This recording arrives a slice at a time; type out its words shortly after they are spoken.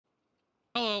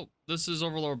Hello, this is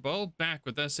OverlordBou back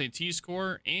with SAT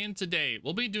Score, and today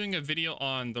we'll be doing a video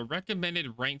on the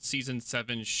recommended ranked Season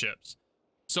 7 ships.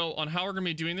 So on how we're going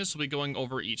to be doing this, we'll be going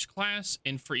over each class,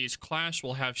 and for each class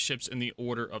we'll have ships in the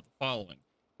order of the following.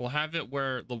 We'll have it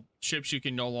where the ships you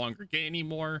can no longer get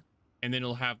anymore, and then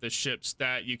we'll have the ships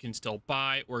that you can still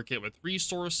buy or get with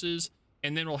resources,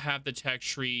 and then we'll have the tech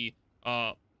tree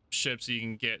ships that you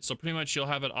can get. So pretty much you'll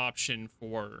have an option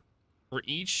for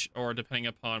each, or depending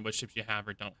upon what ships you have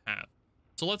or don't have.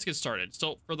 So let's get started.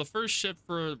 So for the first ship,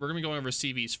 we're going to be going over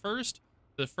CVs first.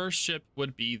 The first ship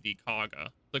would be the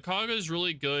Kaga. The Kaga is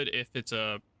really good if it's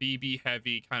a BB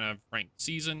heavy kind of ranked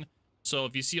season. So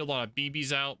if you see a lot of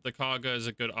BBs out, the Kaga is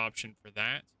a good option for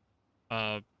that.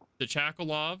 The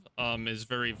Chakalov is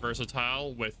very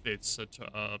versatile with its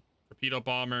torpedo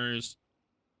bombers,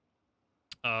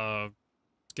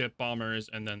 skip bombers,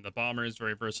 and then the bomber is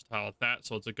very versatile at that,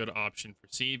 so it's a good option for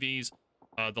CVs.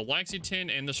 The Lexington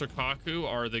and the Shikaku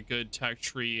are the good tech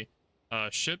tree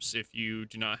ships if you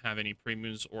do not have any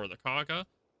premiums or the Kaga,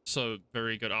 so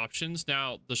very good options.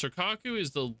 Now, the Shikaku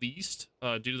is the least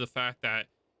due to the fact that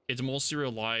it mostly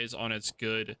relies on its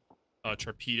good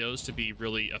torpedoes to be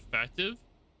really effective.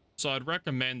 So I'd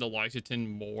recommend the Lexington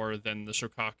more than the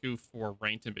Shikaku for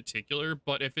ranked in particular,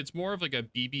 but if it's more of like a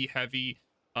BB heavy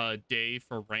day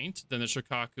for ranked, then the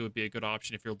Shikaku would be a good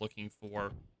option if you're looking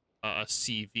for a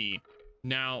CV.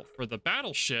 Now, for the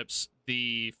battleships,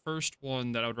 the first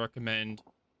one that I would recommend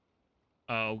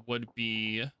would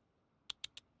be...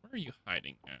 Where are you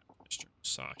hiding at, Mr.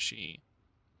 Musashi?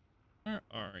 Where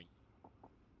are you?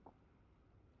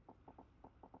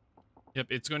 Yep,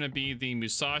 it's going to be the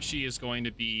Musashi is going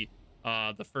to be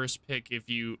the first pick if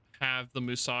you have the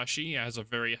Musashi. It has a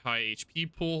very high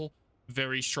HP pool,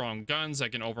 very strong guns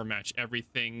that can overmatch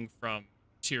everything from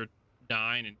tier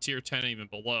 9 and tier 10 and even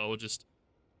below. Just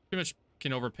pretty much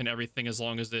can overpin everything as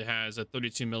long as it has a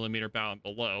 32mm bow and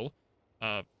below.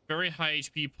 Very high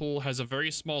HP pool, has a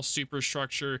very small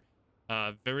superstructure,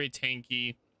 very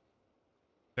tanky,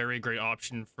 very great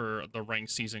option for the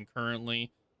ranked season currently.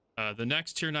 The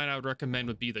next tier 9 I would recommend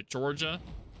would be the Georgia.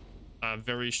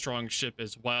 Very strong ship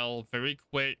as well, very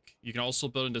quick. You can also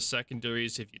build into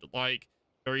secondaries if you'd like.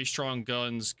 Very strong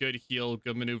guns, good heal,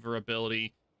 good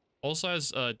maneuverability. Also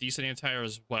has decent anti-air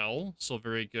as well, so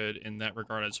very good in that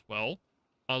regard as well.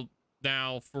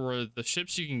 Now, for the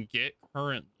ships you can get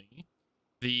currently,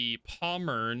 the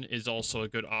Pommern is also a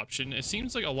good option. It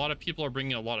seems like a lot of people are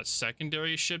bringing a lot of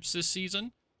secondary ships this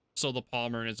season, so the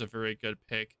Pommern is a very good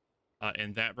pick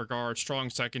in that regard.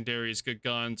 Strong secondaries, good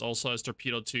guns, also has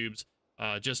torpedo tubes,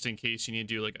 just in case you need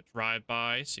to do like a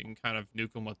drive-by, so you can kind of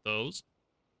nuke them with those.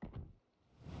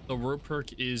 The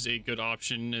Ruperk is a good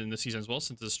option in the season as well,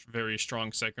 since it's a very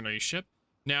strong secondary ship.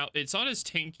 Now, it's not as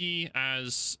tanky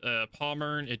as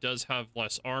Pommern. It does have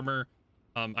less armor.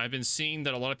 I've been seeing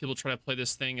that a lot of people try to play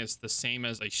this thing as the same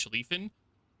as a Schlieffen,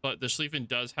 but the Schlieffen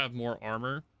does have more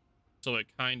armor, so it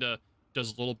kind of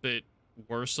does a little bit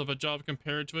worse of a job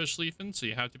compared to a Schlieffen, so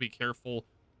you have to be careful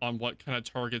on what kind of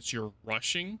targets you're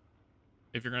rushing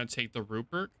if you're going to take the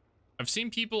Ruperk. I've seen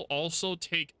people also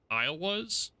take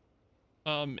Iowas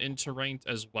into ranked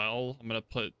as well. I'm going to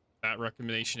put that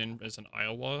recommendation in as an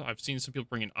Iowa. I've seen some people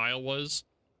bring in Iowas.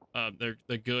 They're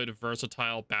the good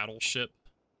versatile battleship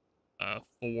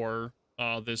for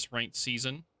this ranked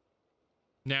season.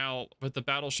 Now, with the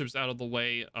battleships out of the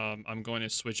way, I'm going to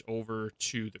switch over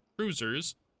to the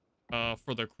cruisers.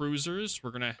 For the cruisers,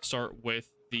 we're going to start with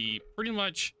the pretty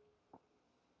much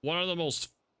one of the most...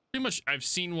 Pretty much, I've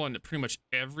seen one pretty much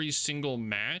every single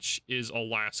match is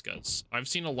Alaska's. I've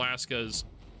seen Alaska's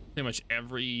pretty much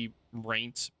every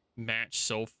ranked match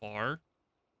so far.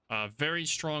 Very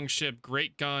strong ship,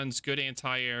 great guns, good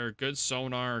anti-air, good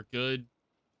sonar, good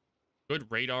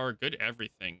radar, good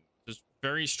everything. Just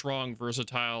very strong,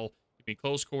 versatile. It can be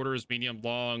close quarters, medium,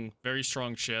 long, very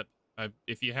strong ship.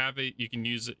 If you have it, you can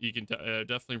use it. You can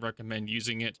definitely recommend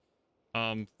using it.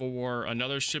 For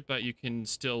another ship that you can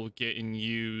still get and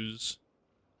use,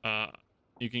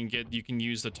 you can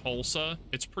use the Tulsa.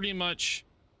 It's pretty much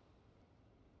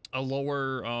a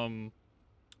lower,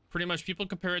 pretty much people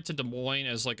compare it to Des Moines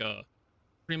as like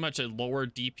pretty much a lower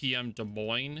DPM Des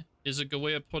Moines is a good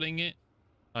way of putting it.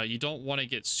 You don't want to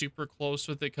get super close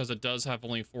with it because it does have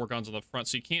only 4 guns on the front,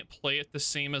 so you can't play it the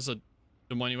same as a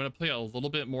Des Moines. You want to play it a little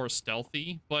bit more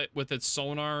stealthy, but with its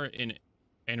sonar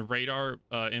and radar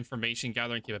information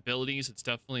gathering capabilities, it's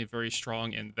definitely very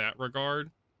strong in that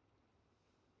regard.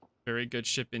 Very good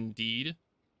ship indeed.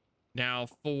 Now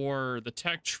for the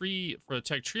tech tree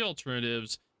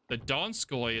alternatives, the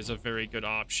Donskoy is a very good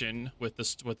option with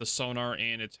the sonar,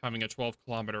 and it's having a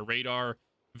 12-kilometer radar.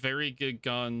 Very good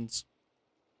guns,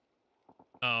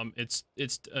 It's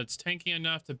tanky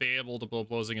enough to be able to blow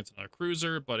blows against another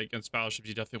cruiser, but against battleships,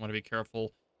 you definitely want to be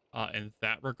careful in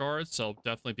that regard. So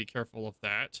definitely be careful of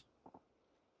that.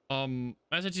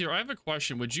 As a teacher, I have a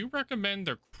question. Would you recommend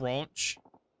the crunch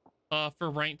for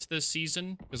ranked this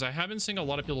season? Because I haven't seen a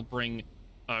lot of people bring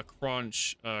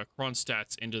crunch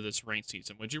stats into this ranked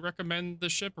season. Would you recommend the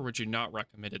ship, or would you not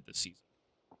recommend it this season?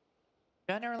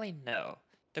 Generally, no.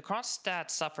 The Kronstadt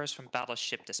suffers from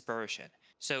battleship dispersion,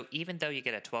 so even though you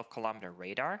get a 12-kilometer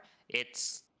radar,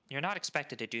 you're not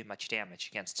expected to do much damage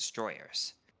against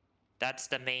destroyers. That's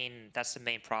the main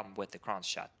problem with the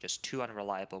Kronstadt, just too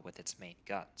unreliable with its main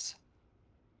guns.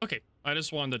 Okay, I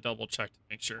just wanted to double check to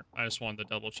make sure. I just wanted to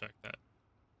double check that.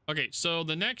 Okay, so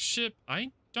the next ship,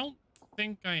 I don't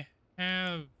think I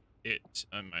have it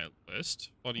on my list,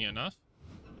 funny enough.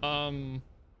 I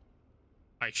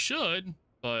should,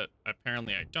 but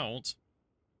apparently I don't.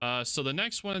 So the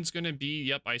next one's going to be,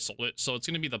 yep, I sold it. So it's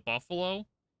going to be the Buffalo.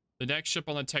 The next ship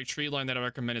on the tech tree line that I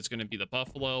recommend is going to be the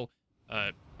Buffalo.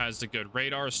 Has a good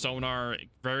radar, sonar,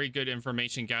 very good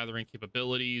information gathering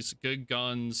capabilities, good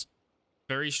guns,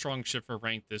 very strong ship for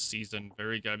rank this season.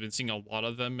 Very good. I've been seeing a lot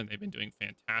of them, and they've been doing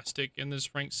fantastic in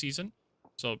this ranked season.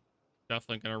 So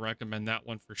definitely going to recommend that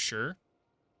one for sure.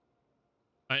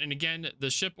 And again, the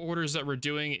ship orders that we're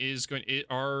doing it's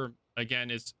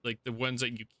like the ones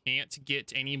that you can't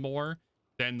get anymore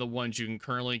than the ones you can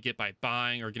currently get by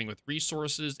buying or getting with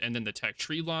resources, and then the tech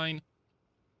tree line.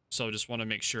 So just want to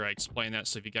make sure I explain that,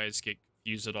 so if you guys get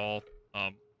confused at all,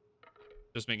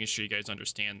 just making sure you guys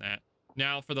understand that.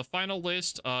 Now, for the final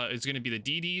list, is going to be the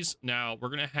DDs. Now, we're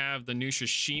going to have the new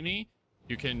Sashimi.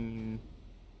 You can,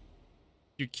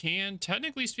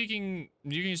 technically speaking,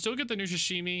 you can still get the new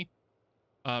Sashimi.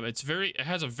 It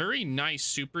has a very nice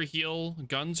super heal.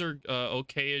 Guns are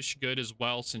okay-ish good as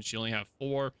well, since you only have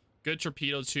 4. Good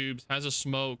torpedo tubes, has a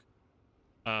smoke.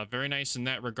 Very nice in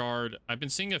that regard. I've been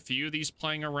seeing a few of these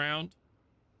playing around.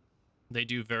 They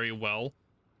do very well.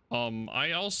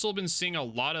 I also been seeing a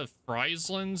lot of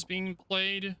Frieslands being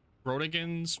played.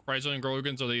 Grodigans, Friesland and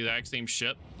Grodigans are the exact same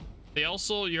ship.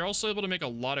 You're also able to make a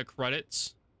lot of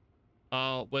credits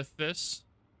with this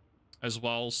as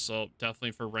well. So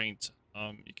definitely for ranked,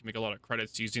 you can make a lot of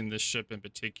credits using this ship in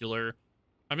particular.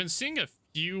 I've been seeing a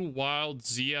few wild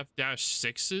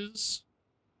ZF-6s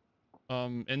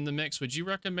in the mix. Would you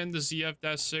recommend the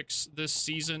ZF-6 this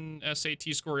season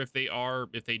SAT score if they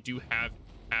do have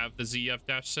the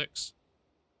ZF-6?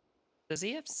 The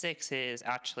ZF6 is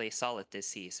actually solid this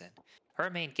season. Her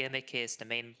main gimmick is the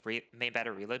main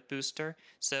battle reload booster,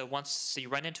 so once you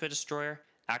run into a destroyer,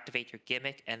 activate your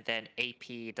gimmick, and then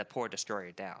AP the poor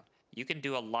destroyer down. You can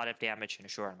do a lot of damage in a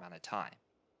short amount of time.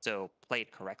 So,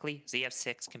 played correctly,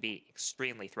 ZF6 can be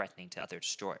extremely threatening to other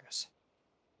destroyers.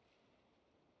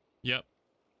 Yep.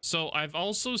 So I've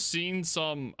also seen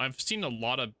I've seen a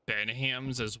lot of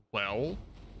Benhams as well.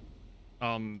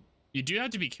 You do have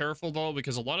to be careful though,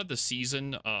 because a lot of the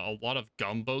season, a lot of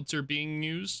gunboats are being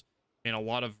used and a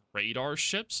lot of radar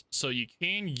ships. So you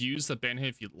can use the Benham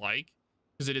if you'd like,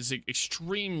 because it is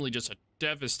extremely just a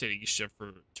devastating ship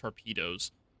for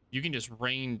torpedoes. You can just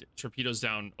rain torpedoes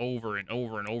down over and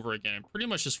over and over again, and pretty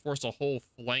much just force a whole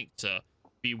flank to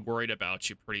be worried about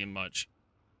you pretty much.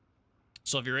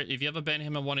 So if you have a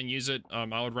Benham and want to use it,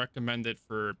 I would recommend it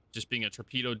for just being a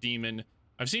torpedo demon.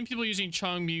 I've seen people using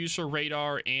Changmus for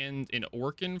radar and an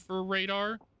Orkan for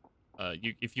radar.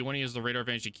 If you want to use the radar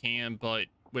advantage, you can, but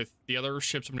with the other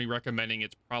ships I'm going to be recommending,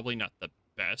 it's probably not the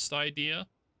best idea.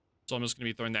 So I'm just going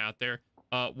to be throwing that out there.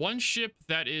 One ship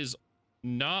that is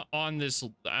not on this,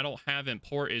 I don't have in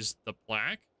port, is the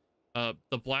Black.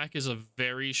 The Black is a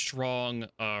very strong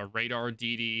radar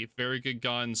DD, very good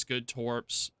guns, good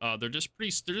torps. They're just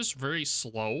very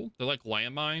slow. They're like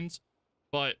landmines.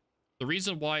 But the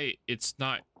reason why it's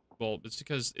not, well, it's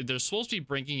because they're supposed to be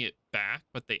bringing it back,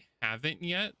 but they haven't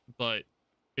yet. But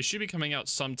it should be coming out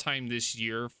sometime this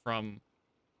year from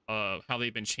how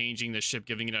they've been changing the ship,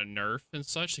 giving it a nerf and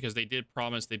such, because they did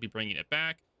promise they'd be bringing it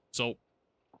back. So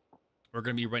we're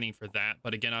going to be waiting for that.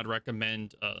 But again, I'd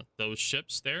recommend those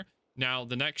ships there. Now,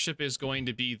 the next ship is going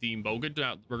to be the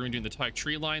Mogador. We're going to do the tech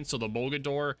tree line. So the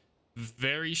Mogador,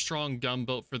 very strong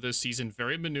gunboat for this season,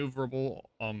 very maneuverable.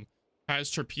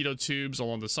 Has torpedo tubes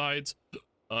along the sides,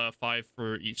 5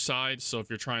 for each side. So if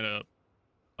you're trying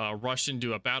to rush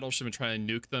into a battleship and try to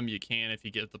nuke them, you can if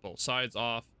you get the both sides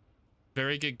off.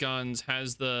 Very good guns.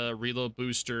 Has the reload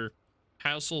booster.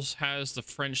 Also has the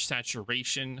French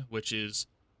saturation, which is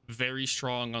very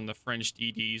strong on the French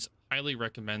DDs. Highly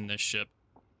recommend this ship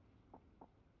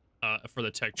for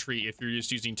the tech tree if you're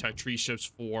just using tech tree ships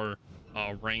for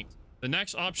ranked. The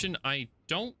next option I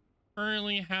don't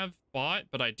currently have bought,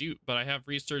 but I have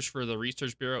research for the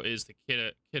Research Bureau is the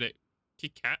Kit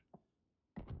Kat.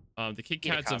 The Kit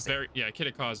Kat's a Kitakaze. very, yeah,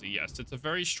 Kitakaze, yes. It's a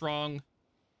very strong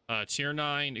tier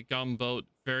 9 gunboat,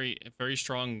 very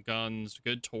strong guns,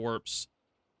 good torps.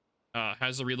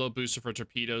 Has a reload booster for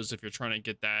torpedoes if you're trying to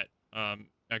get that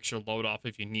extra load off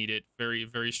if you need it.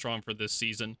 Very strong for this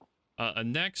season. A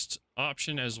next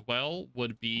option as well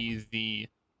would be the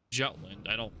Jutland.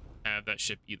 I don't have that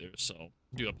ship either, so I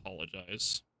do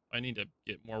apologize. I need to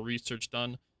get more research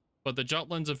done. But the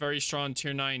Jutland's a very strong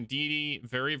tier 9 DD,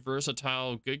 very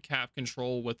versatile, good cap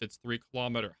control with its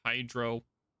 3-kilometer hydro.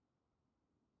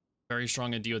 Very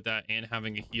strong to deal with that and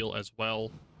having a heal as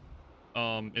well.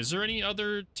 Is there any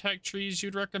other tech trees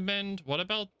you'd recommend? What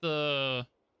about the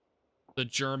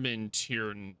German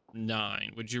tier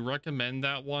 9? Would you recommend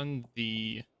that one?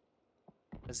 The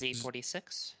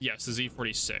Z46? Yes, the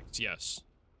Z46, yes.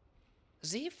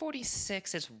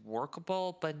 Z46 is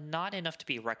workable, but not enough to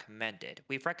be recommended.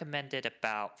 We've recommended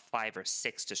about 5 or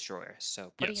 6 destroyers,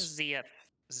 so putting Yes.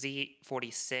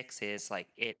 Z46 is like,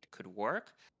 it could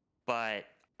work, but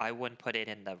I wouldn't put it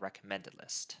in the recommended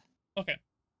list. Okay.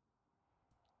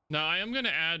 Now, I am going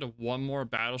to add one more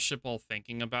battleship while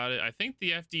thinking about it. I think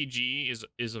the FDG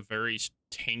is a very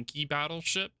tanky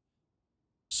battleship.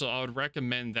 So I would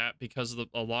recommend that because of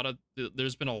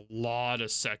there's been a lot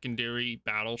of secondary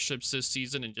battleships this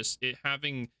season, and just it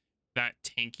having that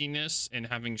tankiness and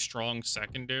having strong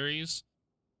secondaries,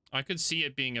 I could see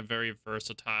it being a very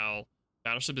versatile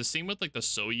battleship. The same with like the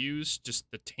Soyuz, just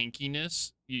the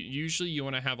tankiness. Usually you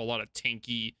want to have a lot of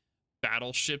tanky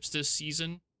battleships this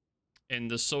season, and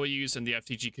the Soyuz and the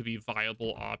FTG could be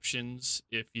viable options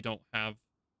if you don't have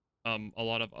a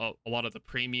lot of the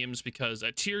premiums, because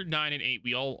at tier 9 and 8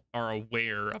 we all are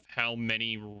aware of how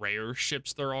many rare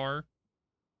ships there are,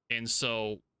 and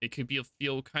so it could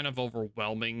feel kind of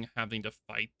overwhelming having to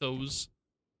fight those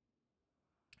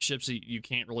ships that you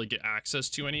can't really get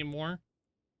access to anymore.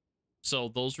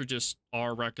 So those were just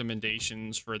our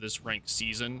recommendations for this ranked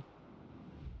season.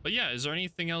 But yeah, is there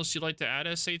anything else you'd like to add,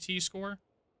 SAT score?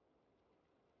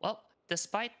 Well,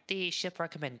 despite the ship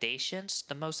recommendations,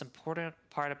 the most important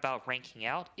part about ranking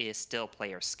out is still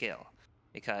player skill.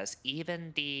 Because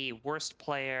even the worst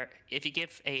player, if you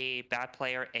give a bad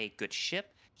player a good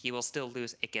ship, he will still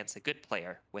lose against a good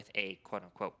player with a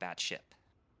quote-unquote bad ship.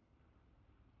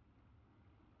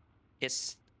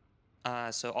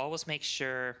 So always make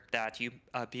sure that you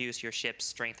abuse your ship's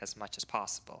strength as much as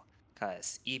possible.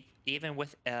 Because even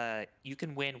with you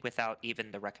can win without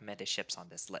even the recommended ships on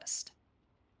this list.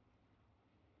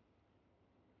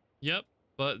 Yep,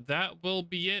 but that will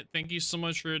be it. Thank you so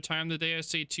much for your time today,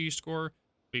 SAT score.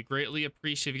 We greatly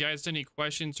appreciate. If you guys have any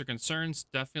questions or concerns,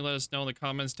 definitely let us know in the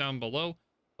comments down below.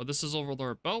 But this is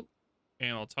OverlordBou,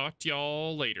 and I'll talk to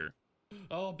y'all later.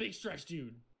 Oh, big stretch,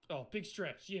 dude. Oh, big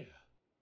stretch, yeah.